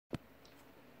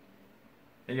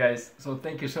Hey guys, so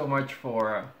thank you so much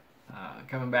for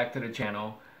coming back to the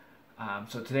channel.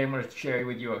 So today I'm going to share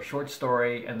with you a short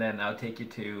story, and then I'll take you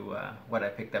to what I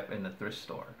picked up in the thrift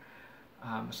store.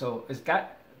 This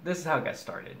is how it got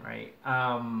started, right?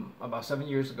 About 7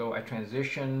 years ago, I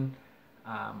transitioned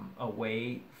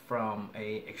away from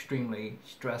a extremely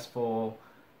stressful,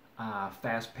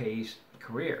 fast-paced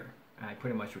career. I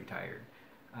pretty much retired.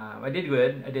 I did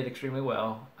good. I did extremely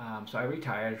well. So I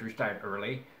retired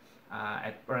early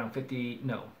at around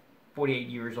 48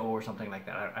 years old or something like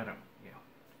that. I don't,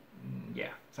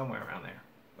 yeah, somewhere around there,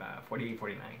 48,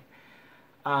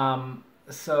 49.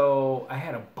 So I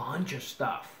had a bunch of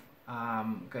stuff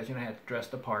because I had to dress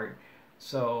the part.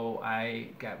 So I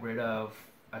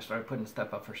started putting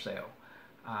stuff up for sale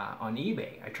on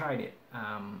eBay. I tried it.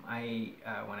 When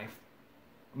I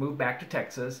moved back to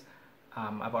Texas,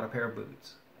 I bought a pair of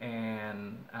boots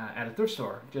and at a thrift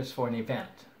store just for an event.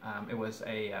 It was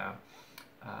a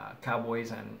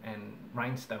cowboys and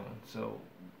rhinestone. So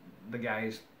the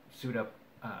guys suit up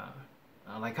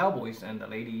like cowboys, and the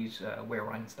ladies wear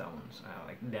rhinestones,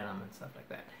 like denim and stuff like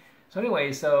that. So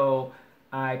anyway, so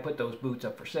I put those boots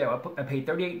up for sale. I paid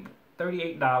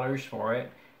 $38 for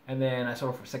it, and then I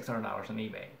sold it for $600 on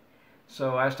eBay.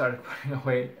 So I started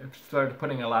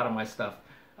putting a lot of my stuff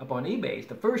up on eBay.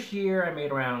 The first year I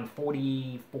made around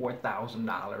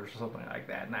 $44,000 or something like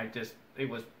that, and I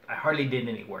hardly did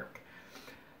any work.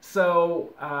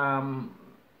 So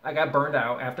I got burned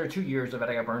out. After 2 years of it,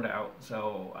 I got burned out.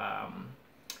 So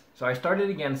so I started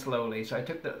again slowly. So I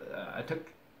took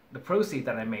the proceeds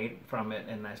that I made from it,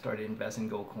 and I started investing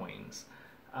gold coins.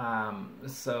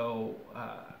 So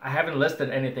I haven't listed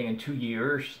anything in 2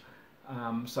 years.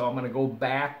 So I'm going to go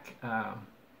back.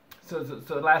 So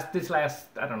this last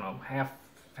I don't know, half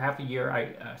a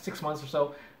year, 6 months or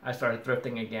so, I started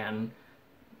thrifting again,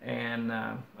 and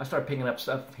I started picking up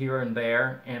stuff here and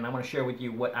there. And I'm going to share with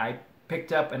you what I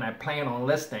picked up and I plan on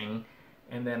listing,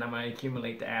 and then I'm going to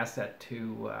accumulate the asset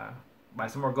to buy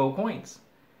some more gold coins.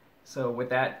 So with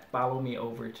that, follow me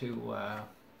over to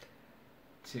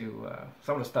some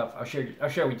of the stuff. I'll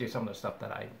share with you some of the stuff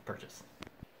that I purchased.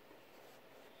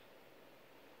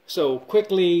 So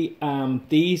quickly,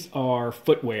 these are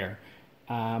footwear.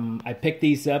 I picked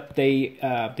these up. They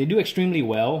do extremely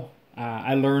well.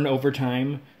 I learned over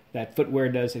time that footwear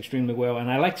does extremely well, and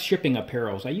I like shipping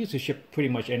apparels. I used to ship pretty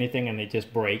much anything, and they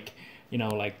just break.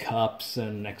 Like cups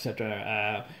and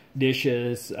etc.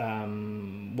 Dishes,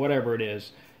 whatever it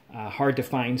is. Hard to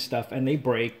find stuff, and they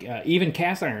break. Even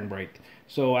cast iron break.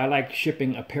 So I like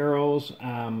shipping apparels.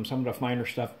 Some of the finer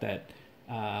stuff that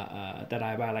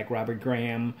I buy, like Robert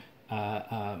Graham,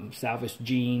 salvage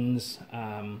jeans,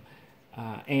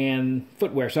 and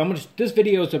footwear. So this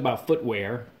video is about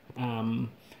footwear.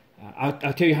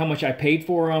 I'll tell you how much I paid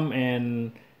for them,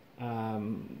 and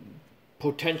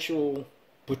potentially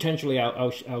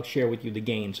I'll share with you the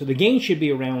gain. So the gain should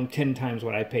be around 10 times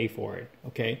what I pay for it.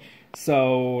 Okay,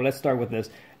 so let's start with this.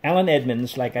 Allen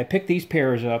Edmonds. Like, I picked these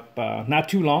pairs up not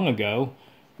too long ago,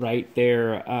 right?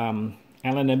 They're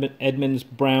Allen Edmonds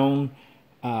brown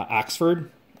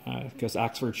Oxford, because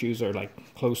Oxford shoes are like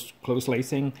close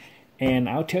lacing, and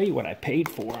I'll tell you what I paid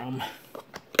for them.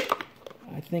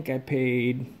 I think I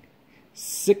paid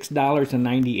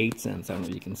 $6.98. I don't know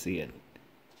if you can see it.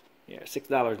 Yeah,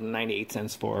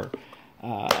 $6.98 for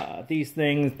these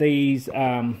things. These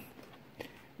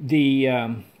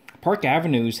Park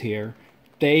Avenues here,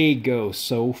 they go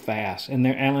so fast, and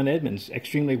they're Allen Edmonds,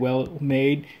 extremely well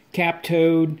made,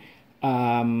 cap-toed.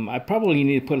 I probably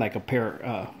need to put like a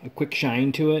quick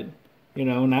shine to it.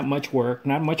 Not much work,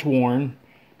 not much worn.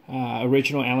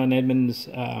 Original Allen Edmonds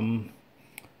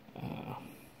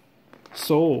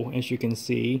sole, as you can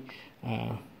see.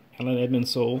 Allen Edmonds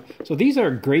sole. So these are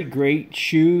great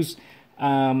shoes.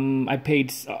 I paid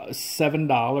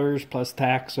 $7 plus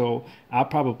tax, so I'll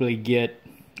probably get,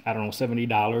 I don't know,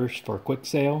 $70 for a quick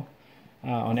sale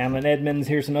on Allen Edmonds.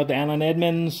 Here's another Allen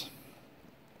Edmonds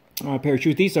pair of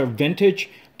shoes. These are vintage.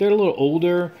 They're a little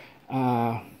older.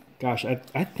 Gosh,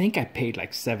 I think I paid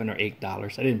like $7 or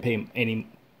 $8. I didn't pay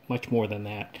much more than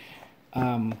that.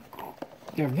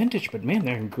 They're vintage, but man,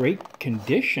 they're in great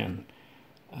condition.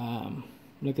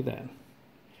 Look at that.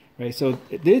 Right, so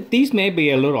these may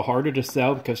be a little harder to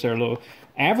sell because they're a little.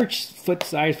 Average foot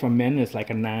size for men is like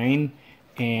a 9,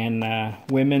 and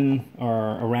women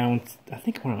are around, I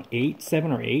think around 8,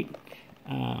 7 or 8.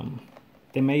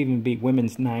 They may even be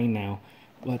women's 9 now,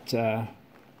 but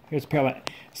here's a pair.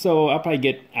 So I'll probably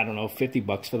get, I don't know,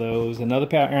 $50 for those. Another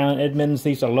pair of Allen Edmonds.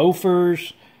 These are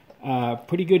loafers.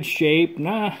 Pretty good shape.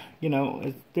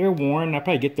 They're worn. I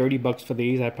probably get $30 for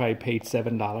these. I probably paid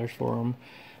 $7 for them.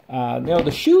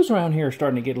 The shoes around here are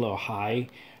starting to get a little high.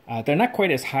 They're not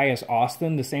quite as high as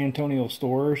Austin, the San Antonio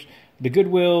stores. The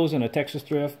Goodwills and the Texas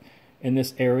Thrift in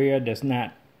this area it's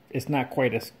not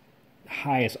quite as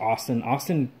high as Austin.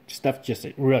 Austin stuff just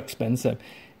real expensive.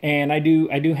 And I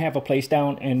do have a place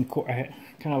down in kind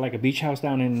of like a beach house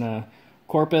down in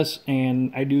Corpus,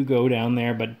 and I do go down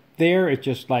there, but there it's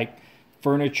just like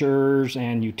furnitures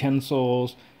and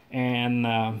utensils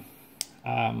and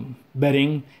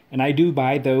bedding, and I do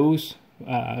buy those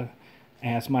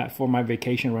for my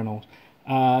vacation rentals.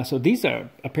 So these are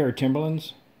a pair of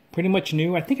Timberlands, pretty much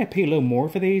new. I think I paid a little more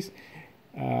for these,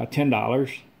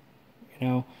 $10, you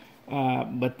know,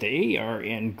 but they are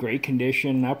in great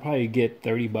condition. I'll probably get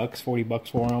 $30, $40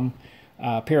 for them.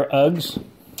 A pair of Uggs,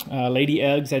 lady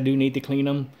Uggs. I do need to clean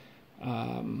them.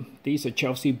 These are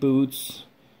Chelsea boots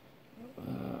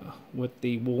with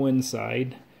the wool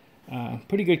inside.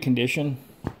 Pretty good condition.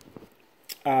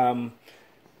 I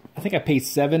think I paid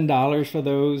 $7 for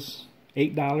those,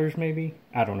 $8 maybe.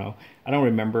 I don't know. I don't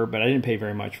remember, but I didn't pay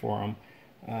very much for them.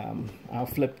 I'll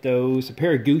flip those. A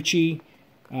pair of Gucci.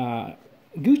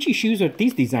 Gucci shoes are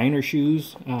these designer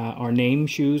shoes, are name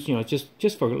shoes. You know,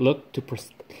 just for look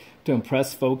to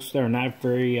impress folks that are not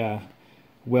very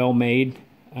well made.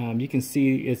 You can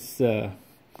see it's you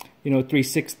know,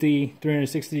 360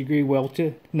 degree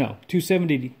welted. No,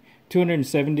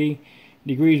 270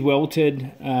 degrees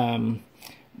welted.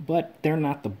 But they're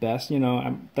not the best, you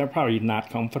know. They're probably not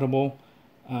comfortable.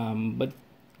 But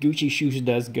Gucci shoes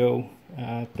does go.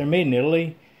 They're made in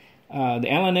Italy. The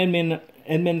Allen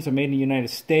Edmonds are made in the United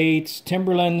States.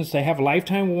 Timberlands, they have a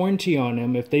lifetime warranty on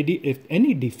them. If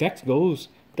any defects goes,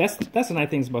 that's the nice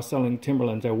thing about selling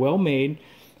Timberlands. They're well made.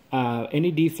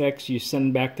 Any defects you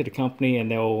send back to the company, and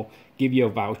they'll give you a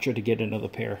voucher to get another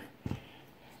pair.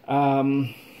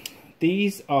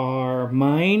 These are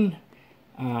mine.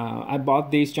 I bought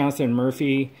these Johnson &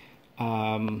 Murphy,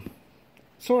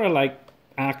 sort of like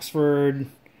Oxford,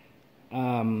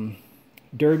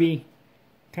 Derby,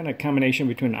 kind of combination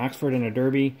between Oxford and a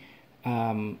Derby.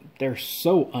 They're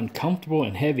so uncomfortable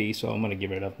and heavy, so I'm going to get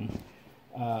rid of them.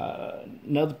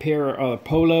 Another pair of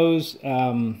polos,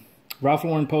 Ralph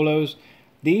Lauren polos.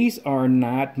 These are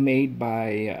not made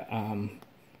by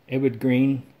Edward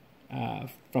Green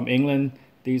from England.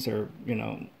 These are, you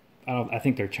know, I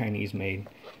think they're Chinese made.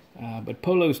 But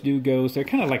polos do go. So they're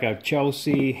kind of like a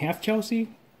Chelsea, half Chelsea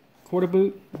quarter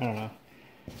boot. I don't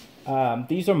know.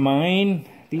 These are mine.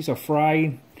 These are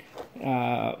fried.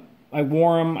 I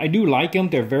wore them. I do like them.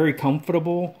 They're very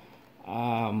comfortable.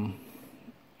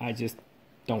 I just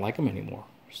don't like them anymore.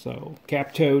 So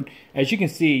cap-toed. As you can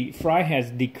see, Fry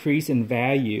has decreased in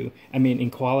value. I mean, in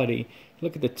quality.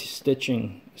 Look at the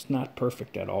stitching. It's not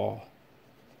perfect at all.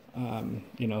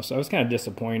 You know, so I was kind of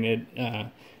disappointed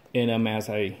in them as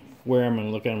I wear them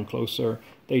and look at them closer.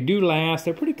 They do last.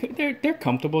 They're pretty. They're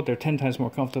comfortable. They're 10 times more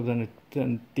comfortable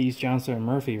than these Johnson &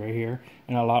 Murphy right here,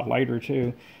 and a lot lighter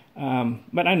too.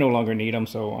 But I no longer need them,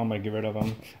 so I'm gonna get rid of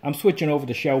them. I'm switching over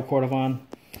to shell Cordovan.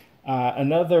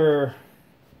 Another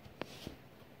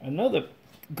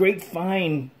great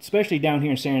find, especially down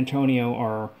here in San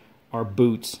Antonio, are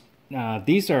boots.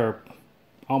 These are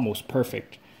almost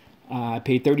perfect. I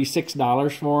paid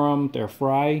 $36 for them. They're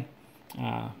Fry.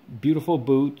 Beautiful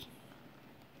boot.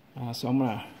 So I'm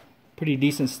gonna pretty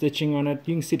decent stitching on it.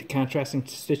 You can see the contrasting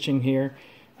stitching here.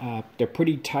 They're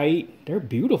pretty tight. They're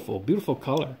beautiful, beautiful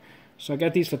color. So I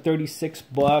got these for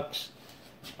 $36.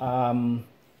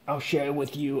 I'll share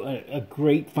with you a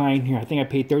great find here. I think I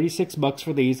paid $36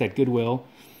 for these at Goodwill.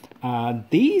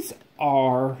 These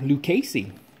are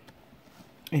Lucchese.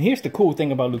 And here's the cool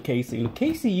thing about Lucchese.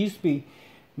 Lucchese used to be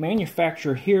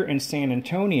manufactured here in San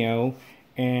Antonio,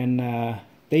 and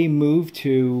they moved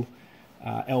to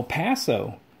El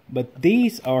Paso. But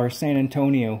these are San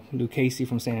Antonio, Lucchese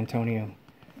from San Antonio.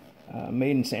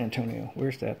 Made in San Antonio.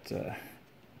 Where's that?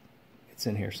 It's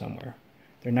in here somewhere.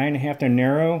 They're 9.5. They're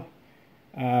narrow.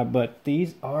 But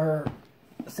these are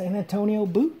San Antonio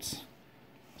boots.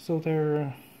 So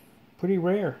they're pretty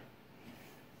rare.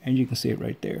 And you can see it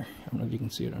right there. I don't know if you can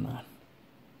see it or not.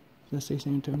 Does that say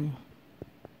San Antonio?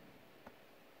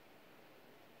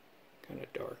 Kind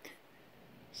of dark.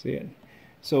 See it?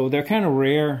 So they're kind of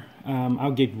rare.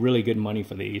 I'll get really good money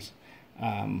for these.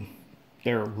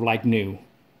 They're like new.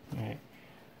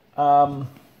 Right.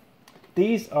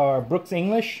 These are Brooks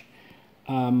English.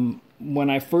 When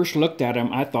I first looked at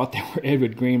them, I thought they were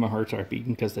Edward Green. My heart started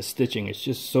beating because the stitching is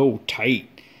just so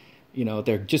tight. You know,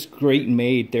 they're just great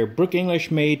made. They're Brooks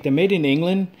English made. They're made in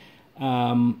England,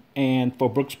 and for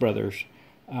Brooks Brothers.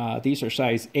 These are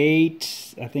size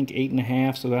 8, I think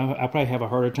 8.5, so I'll probably have a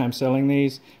harder time selling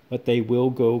these, but they will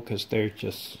go because they're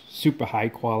just super high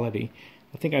quality.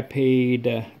 I think I paid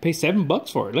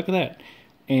 $7 for it. Look at that.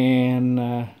 And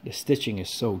the stitching is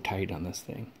so tight on this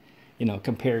thing, you know,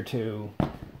 compared to,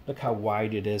 look how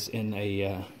wide it is in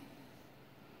a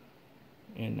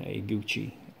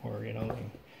Gucci, or, you know.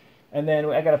 And then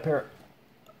I got a pair.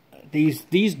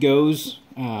 These goes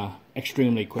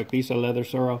extremely quick. These are leather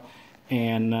sorrel,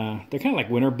 and they're kind of like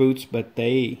winter boots, but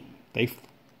they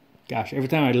gosh, every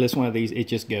time I list one of these, it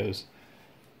just goes.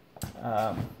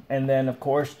 And then of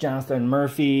course Johnston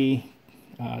Murphy,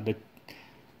 the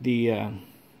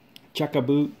chukka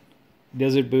boot,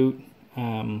 desert boot.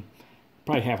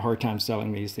 Probably have a hard time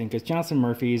selling these things because Johnston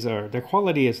Murphys their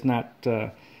quality is not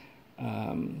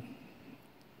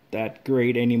that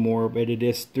great anymore, but it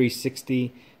is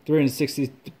 360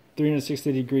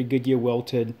 degree Goodyear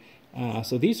welted.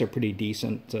 So these are pretty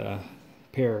decent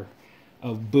pair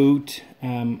of boot.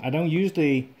 I don't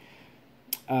usually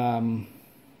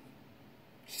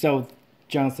sell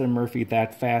Johnston Murphy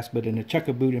that fast, but in a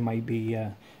chukka boot it might be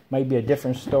a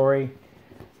different story.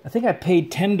 I think I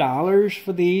paid $10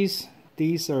 for these.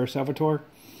 These are Salvatore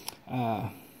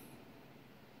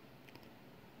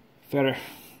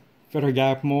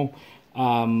Ferragamo.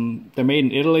 They're made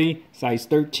in Italy, size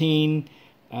 13.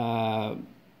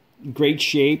 Great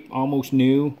shape, almost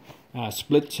new.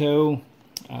 Split toe,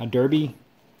 derby.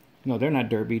 No, they're not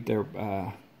derby. They're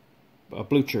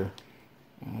blucher.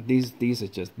 These are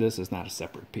just, this is not a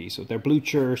separate piece. So they're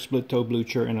blucher, split toe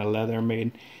blucher, and a leather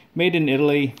made in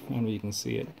Italy. I don't know if you can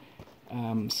see it.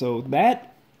 So that,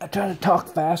 I try to talk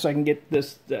fast so I can get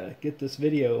this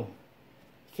video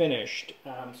finished.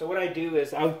 So what I do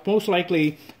is I'll most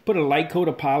likely put a light coat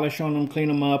of polish on them, clean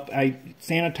them up. I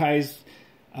sanitize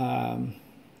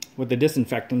with the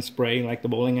disinfectant spray like the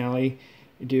bowling alley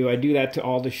do. I do that to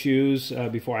all the shoes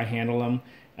before I handle them,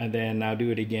 and then I'll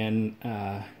do it again.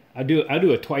 I'll do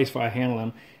it twice before I handle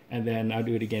them, and then I'll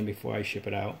do it again before I ship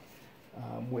it out.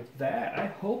 With that, I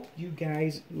hope you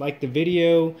guys like the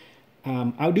video.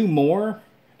 I'll do more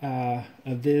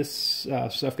of this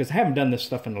stuff because I haven't done this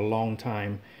stuff in a long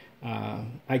time.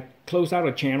 I closed out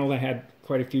a channel that I had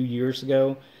quite a few years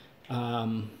ago,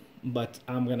 but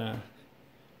I'm gonna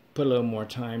put a little more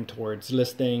time towards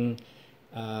listing,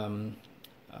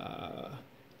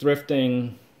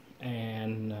 thrifting,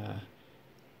 and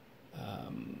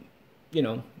you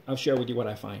know, I'll share with you what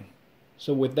I find.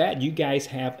 So with that, you guys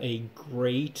have a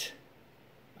great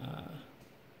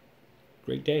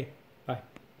day.